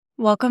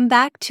Welcome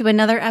back to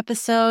another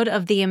episode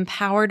of The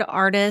Empowered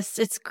Artist.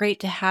 It's great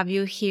to have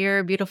you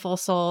here, beautiful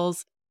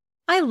souls.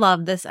 I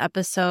love this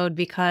episode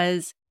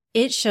because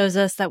it shows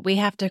us that we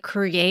have to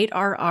create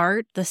our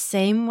art the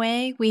same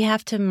way we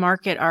have to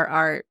market our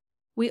art.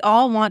 We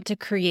all want to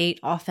create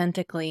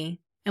authentically,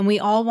 and we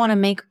all want to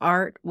make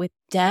art with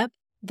depth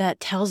that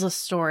tells a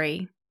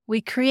story.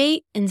 We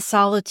create in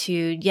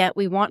solitude, yet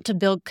we want to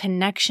build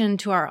connection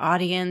to our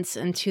audience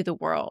and to the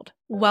world.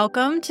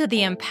 Welcome to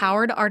the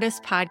Empowered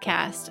Artist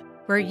Podcast,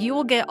 where you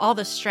will get all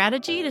the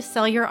strategy to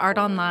sell your art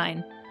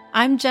online.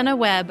 I'm Jenna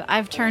Webb.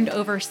 I've turned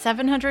over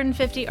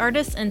 750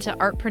 artists into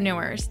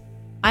artpreneurs.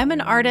 I'm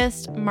an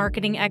artist,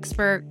 marketing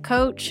expert,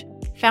 coach,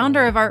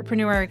 founder of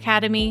Artpreneur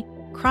Academy,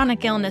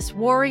 chronic illness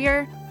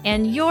warrior,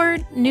 and your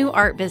new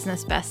art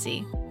business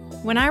bestie.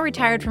 When I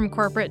retired from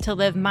corporate to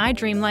live my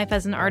dream life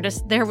as an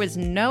artist, there was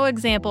no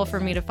example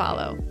for me to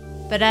follow.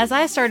 But as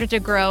I started to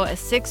grow a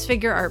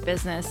six-figure art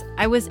business,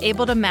 I was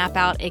able to map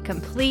out a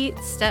complete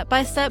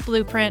step-by-step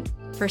blueprint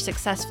for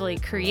successfully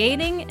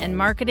creating and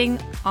marketing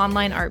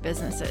online art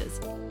businesses.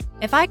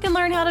 If I can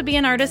learn how to be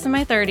an artist in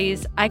my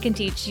 30s, I can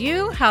teach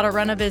you how to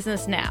run a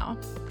business now.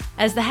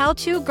 As the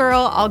how-to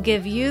girl, I'll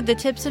give you the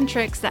tips and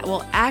tricks that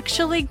will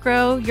actually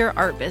grow your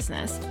art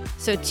business.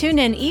 So tune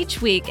in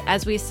each week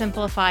as we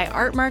simplify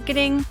art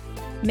marketing,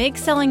 make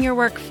selling your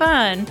work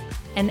fun,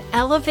 and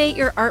elevate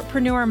your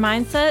artpreneur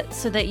mindset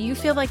so that you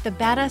feel like the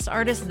badass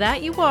artist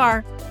that you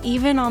are,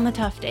 even on the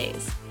tough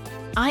days.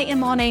 I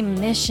am on a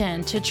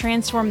mission to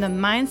transform the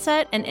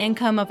mindset and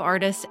income of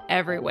artists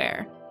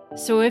everywhere.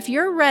 So if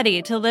you're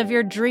ready to live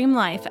your dream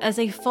life as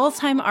a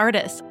full-time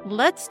artist,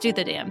 let's do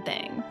the damn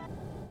thing.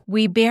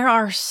 We bear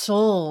our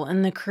soul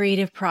in the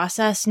creative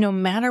process no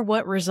matter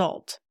what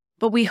result,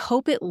 but we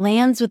hope it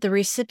lands with the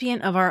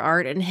recipient of our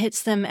art and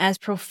hits them as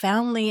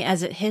profoundly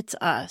as it hits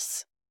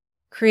us,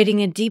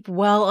 creating a deep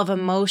well of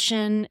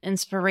emotion,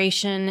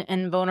 inspiration,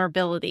 and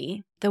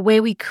vulnerability. The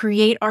way we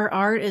create our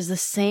art is the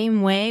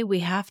same way we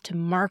have to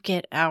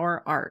market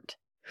our art.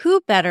 Who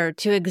better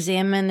to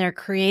examine their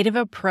creative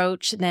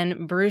approach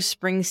than Bruce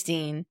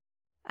Springsteen,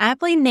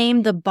 aptly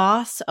named the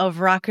boss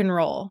of rock and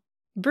roll?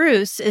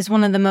 Bruce is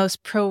one of the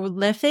most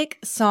prolific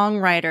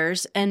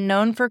songwriters and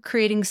known for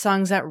creating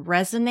songs that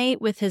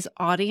resonate with his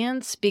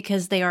audience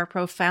because they are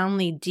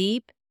profoundly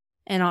deep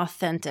and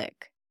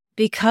authentic.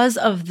 Because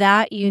of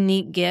that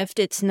unique gift,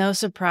 it's no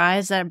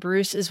surprise that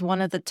Bruce is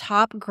one of the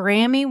top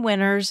Grammy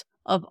winners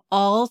of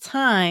all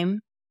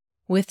time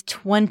with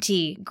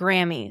 20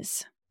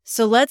 Grammys.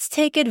 So let's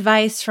take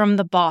advice from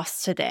the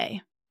boss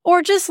today.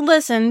 Or just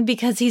listen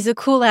because he's a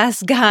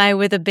cool-ass guy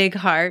with a big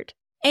heart.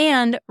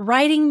 And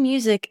writing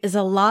music is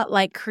a lot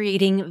like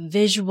creating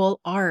visual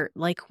art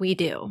like we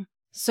do.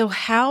 So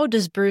how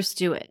does Bruce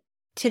do it?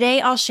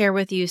 Today, I'll share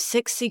with you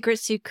 6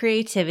 secrets to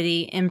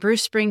creativity and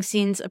Bruce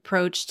Springsteen's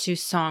approach to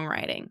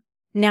songwriting.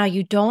 Now,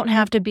 you don't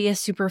have to be a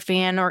super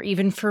fan or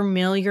even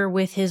familiar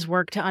with his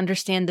work to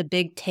understand the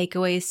big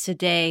takeaways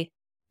today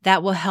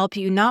that will help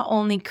you not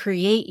only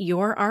create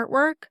your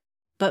artwork,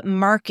 but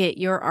market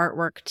your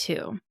artwork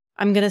too.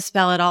 I'm going to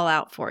spell it all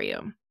out for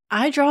you.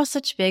 I draw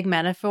such big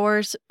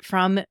metaphors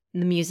from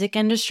the music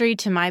industry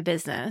to my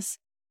business.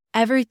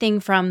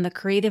 Everything from the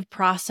creative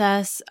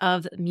process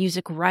of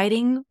music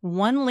writing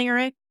one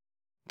lyric,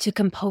 to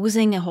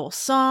composing a whole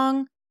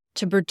song,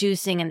 to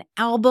producing an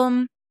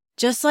album,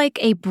 just like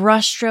a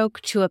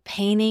brushstroke to a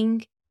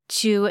painting,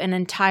 to an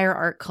entire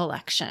art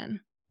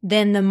collection.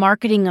 Then the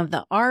marketing of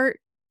the art,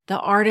 the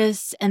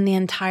artists, and the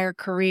entire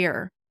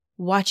career,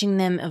 watching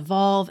them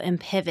evolve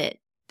and pivot.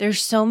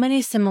 There's so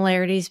many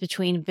similarities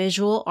between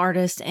visual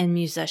artists and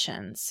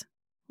musicians.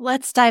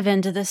 Let's dive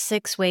into the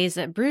 6 ways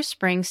that Bruce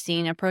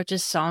Springsteen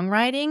approaches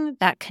songwriting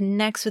that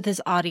connects with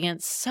his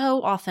audience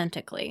so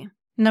authentically.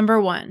 Number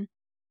 1,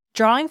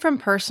 drawing from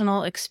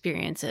personal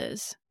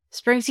experiences.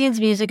 Springsteen's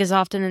music is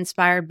often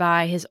inspired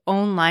by his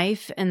own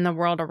life and the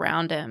world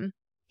around him.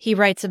 He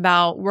writes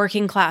about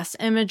working class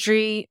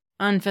imagery,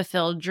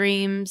 unfulfilled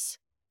dreams,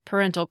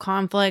 parental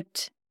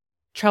conflict,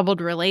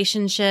 troubled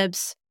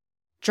relationships,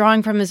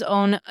 drawing from his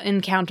own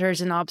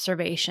encounters and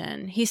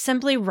observation. He's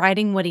simply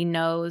writing what he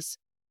knows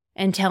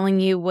and telling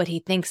you what he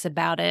thinks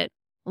about it,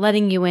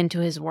 letting you into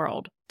his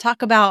world.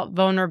 Talk about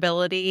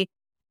vulnerability.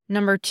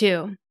 Number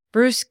 2,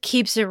 Bruce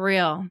keeps it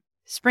real.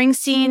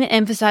 Springsteen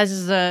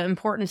emphasizes the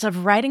importance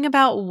of writing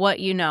about what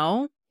you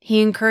know.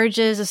 He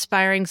encourages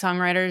aspiring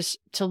songwriters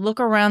to look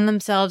around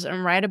themselves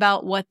and write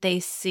about what they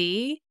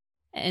see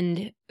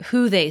and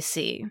who they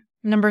see.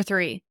 Number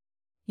 3,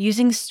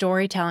 using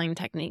storytelling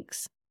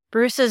techniques.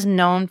 Bruce is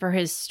known for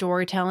his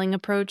storytelling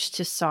approach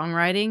to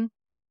songwriting.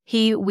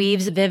 He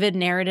weaves vivid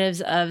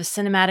narratives of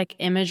cinematic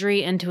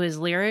imagery into his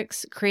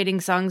lyrics,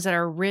 creating songs that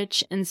are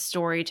rich in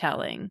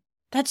storytelling.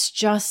 That's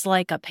just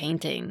like a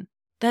painting.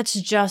 That's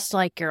just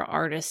like your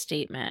artist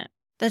statement.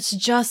 That's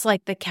just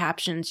like the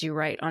captions you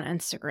write on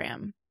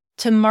Instagram.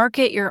 To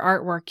market your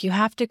artwork, you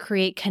have to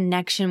create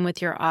connection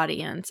with your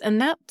audience,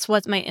 and that's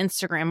what my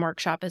Instagram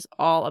workshop is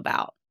all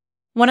about.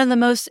 One of the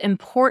most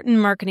important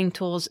marketing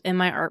tools in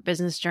my art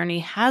business journey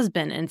has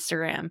been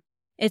Instagram.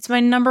 It's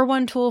my number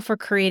one tool for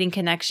creating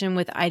connection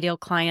with ideal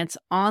clients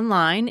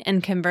online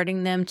and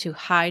converting them to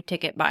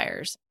high-ticket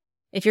buyers.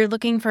 If you're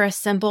looking for a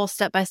simple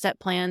step-by-step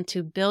plan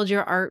to build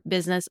your art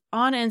business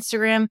on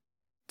Instagram,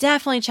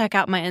 definitely check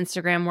out my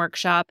Instagram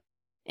workshop.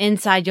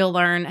 Inside, you'll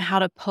learn how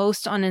to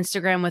post on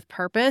Instagram with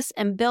purpose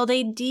and build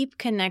a deep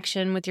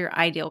connection with your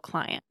ideal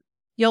client.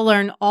 You'll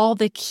learn all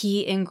the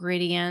key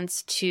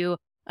ingredients to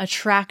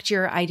attract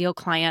your ideal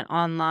client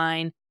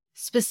online,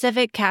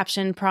 specific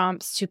caption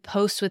prompts to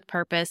post with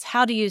purpose,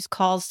 how to use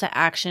calls to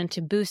action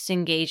to boost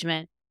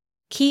engagement,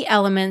 key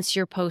elements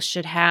your post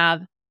should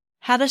have,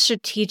 how to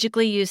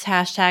strategically use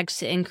hashtags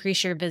to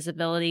increase your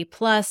visibility,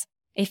 plus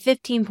a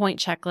 15-point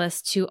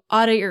checklist to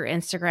audit your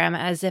Instagram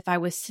as if I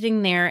was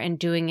sitting there and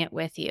doing it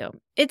with you.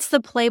 It's the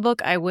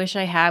playbook I wish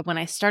I had when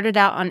I started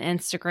out on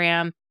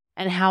Instagram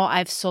and how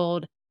I've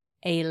sold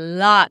a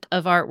lot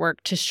of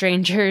artwork to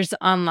strangers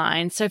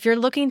online. So if you're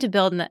looking to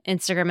build an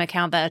Instagram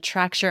account that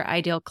attracts your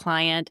ideal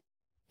client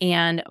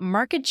and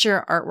markets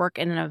your artwork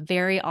in a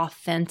very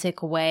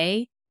authentic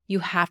way, you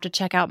have to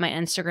check out my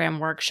Instagram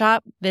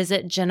workshop.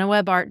 Visit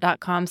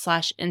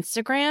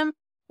jennawebart.com/Instagram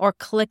or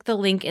click the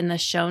link in the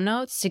show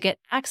notes to get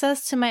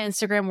access to my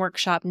Instagram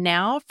workshop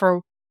now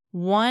for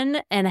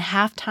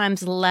 1.5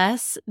 times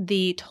less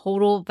the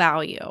total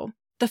value.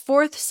 The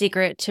fourth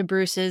secret to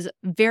Bruce's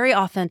very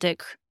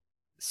authentic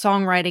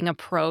songwriting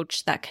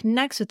approach that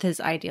connects with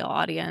his ideal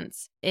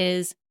audience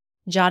is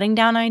jotting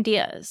down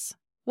ideas.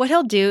 What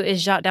he'll do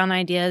is jot down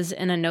ideas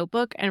in a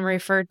notebook and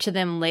refer to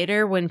them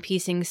later when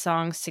piecing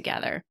songs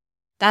together.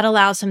 That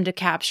allows him to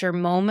capture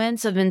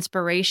moments of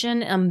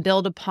inspiration and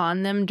build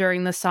upon them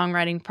during the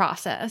songwriting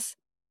process.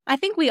 I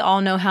think we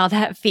all know how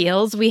that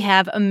feels. We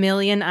have a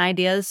million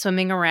ideas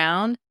swimming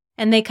around,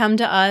 and they come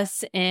to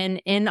us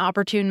in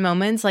inopportune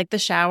moments like the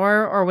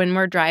shower or when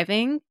we're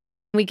driving.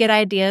 We get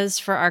ideas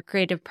for our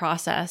creative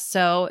process.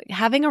 So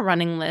having a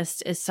running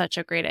list is such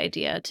a great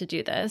idea to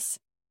do this.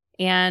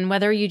 And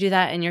whether you do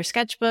that in your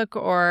sketchbook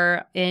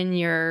or in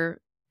your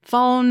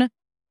phone,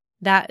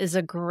 that is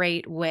a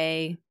great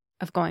way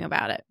of going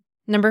about it.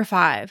 Number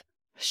 5,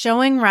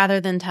 showing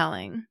rather than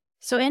telling.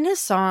 So in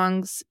his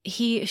songs,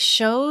 he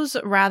shows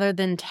rather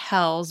than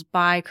tells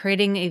by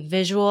creating a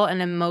visual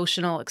and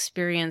emotional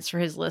experience for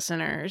his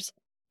listeners,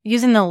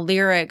 using the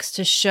lyrics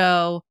to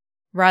show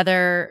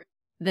rather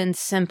than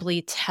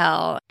simply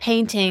tell.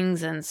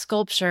 Paintings and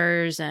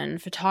sculptures and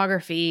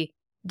photography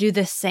do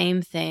the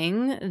same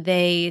thing.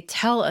 They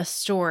tell a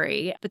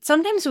story, but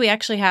sometimes we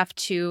actually have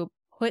to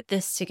put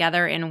this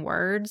together in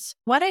words.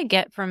 What I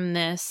get from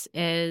this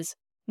is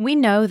we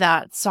know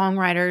that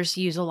songwriters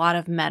use a lot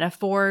of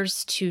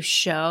metaphors to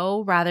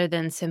show rather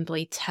than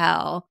simply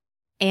tell.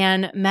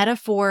 And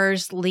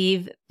metaphors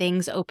leave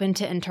things open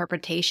to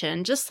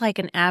interpretation, just like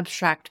an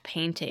abstract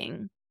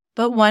painting.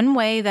 But one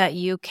way that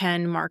you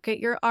can market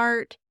your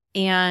art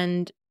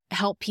and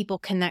help people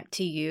connect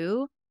to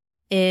you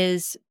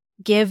is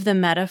give the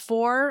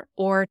metaphor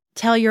or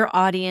tell your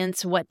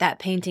audience what that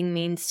painting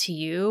means to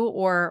you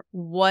or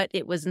what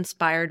it was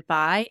inspired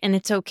by. And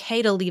it's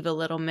okay to leave a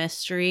little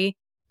mystery,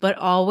 but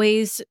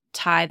always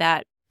tie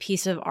that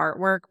piece of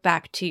artwork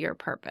back to your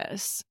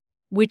purpose.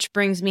 Which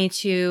brings me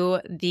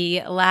to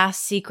the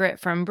last secret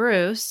from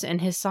Bruce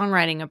and his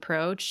songwriting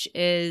approach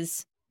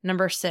is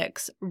number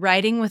 6,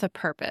 writing with a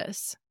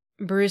purpose.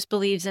 Bruce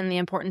believes in the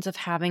importance of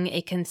having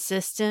a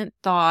consistent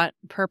thought,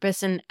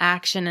 purpose, and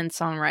action in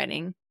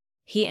songwriting.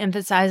 He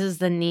emphasizes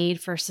the need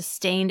for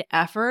sustained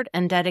effort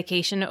and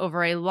dedication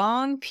over a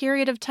long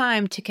period of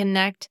time to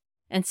connect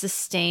and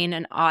sustain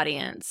an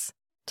audience.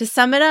 To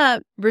sum it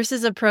up,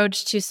 Bruce's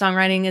approach to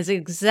songwriting is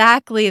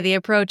exactly the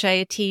approach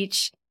I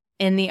teach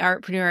in the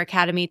Artpreneur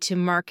Academy to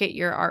market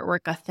your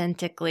artwork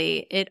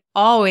authentically. It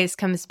always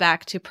comes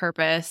back to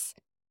purpose.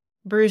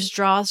 Bruce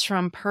draws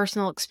from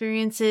personal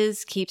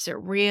experiences, keeps it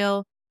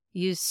real,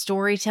 uses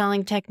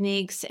storytelling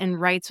techniques,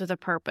 and writes with a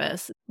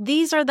purpose.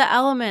 These are the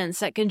elements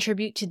that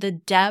contribute to the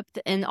depth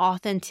and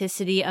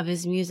authenticity of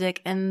his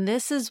music, and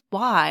this is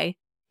why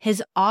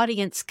his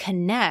audience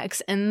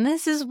connects, and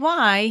this is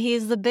why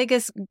he's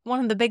one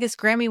of the biggest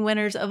Grammy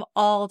winners of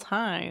all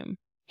time.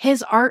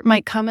 His art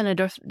might come in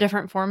a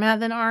different format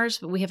than ours,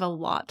 but we have a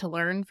lot to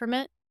learn from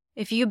it.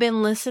 If you've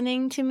been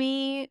listening to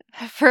me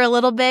for a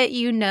little bit,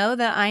 you know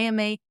that I am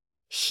a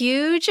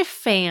huge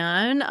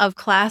fan of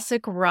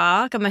classic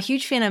rock. I'm a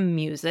huge fan of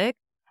music.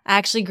 I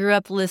actually grew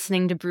up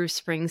listening to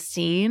Bruce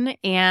Springsteen,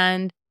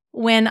 and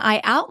when I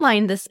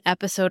outlined this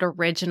episode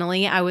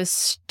originally, I was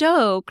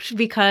stoked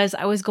because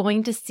I was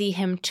going to see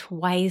him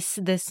twice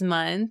this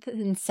month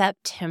in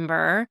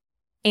September.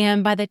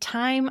 And by the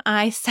time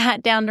I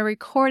sat down to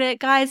record it,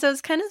 guys, I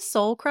was kind of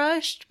soul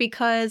crushed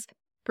because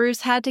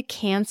Bruce had to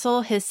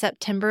cancel his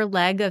September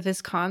leg of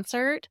his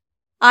concert.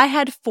 I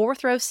had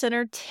 4th row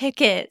center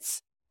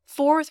tickets.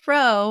 4th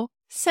row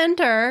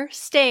center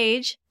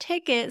stage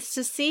tickets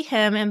to see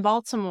him in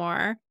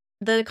Baltimore.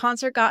 The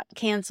concert got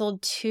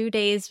canceled 2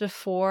 days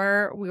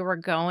before we were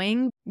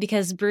going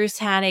because Bruce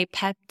had a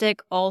peptic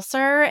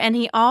ulcer, and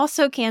he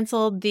also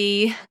canceled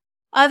the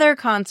other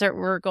concert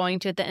we're going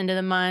to at the end of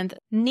the month.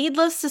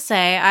 Needless to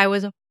say, I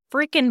was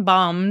freaking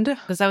bummed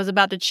because I was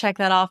about to check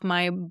that off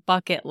my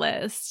bucket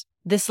list.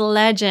 This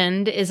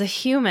legend is a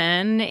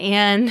human,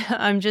 and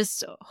I'm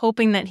just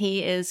hoping that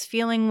he is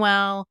feeling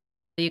well.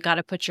 You got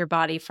to put your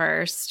body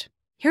first.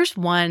 Here's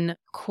one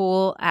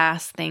cool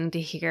ass thing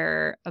to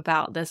hear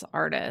about this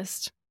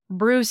artist.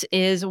 Bruce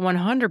is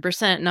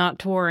 100% not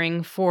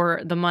touring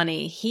for the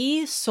money.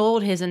 He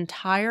sold his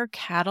entire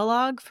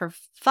catalog for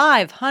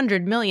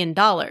 $500 million.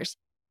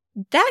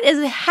 That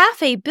is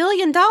 $500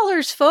 million,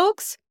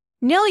 folks.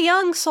 Neil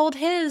Young sold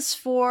his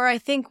for, I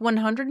think,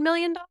 $100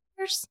 million.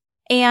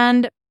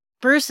 And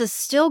Bruce is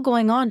still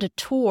going on to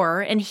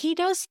tour, and he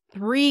does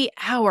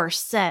 3-hour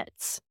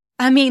sets.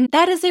 I mean,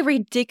 that is a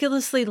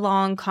ridiculously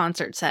long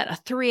concert set, a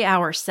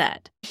 3-hour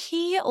set.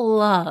 He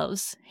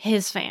loves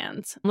his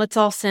fans. Let's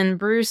all send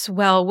Bruce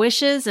well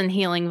wishes and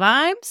healing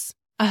vibes.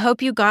 I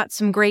hope you got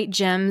some great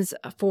gems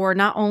for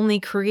not only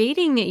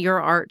creating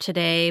your art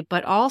today,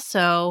 but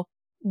also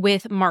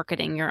with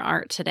marketing your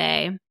art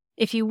today.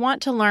 If you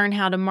want to learn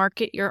how to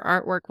market your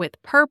artwork with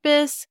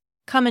purpose,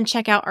 come and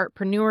check out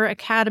Artpreneur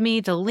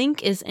Academy. The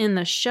link is in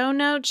the show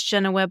notes,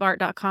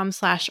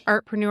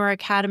 jennawebart.com/Artpreneur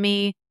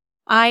Academy.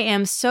 I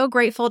am so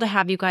grateful to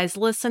have you guys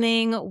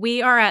listening.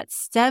 We are at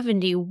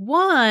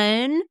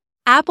 71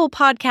 Apple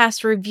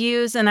Podcast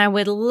reviews, and I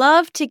would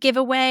love to give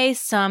away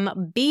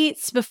some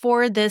beats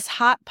before this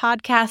hot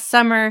podcast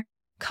summer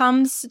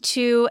comes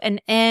to an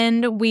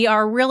end. We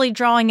are really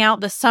drawing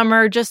out the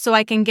summer just so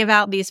I can give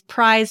out these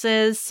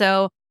prizes.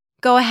 So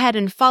go ahead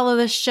and follow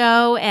the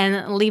show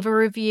and leave a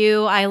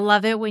review. I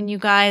love it when you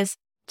guys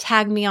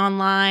tag me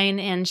online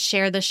and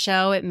share the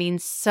show. It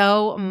means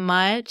so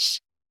much.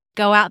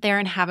 Go out there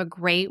and have a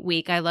great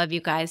week. I love you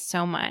guys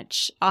so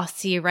much. I'll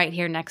see you right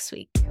here next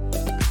week.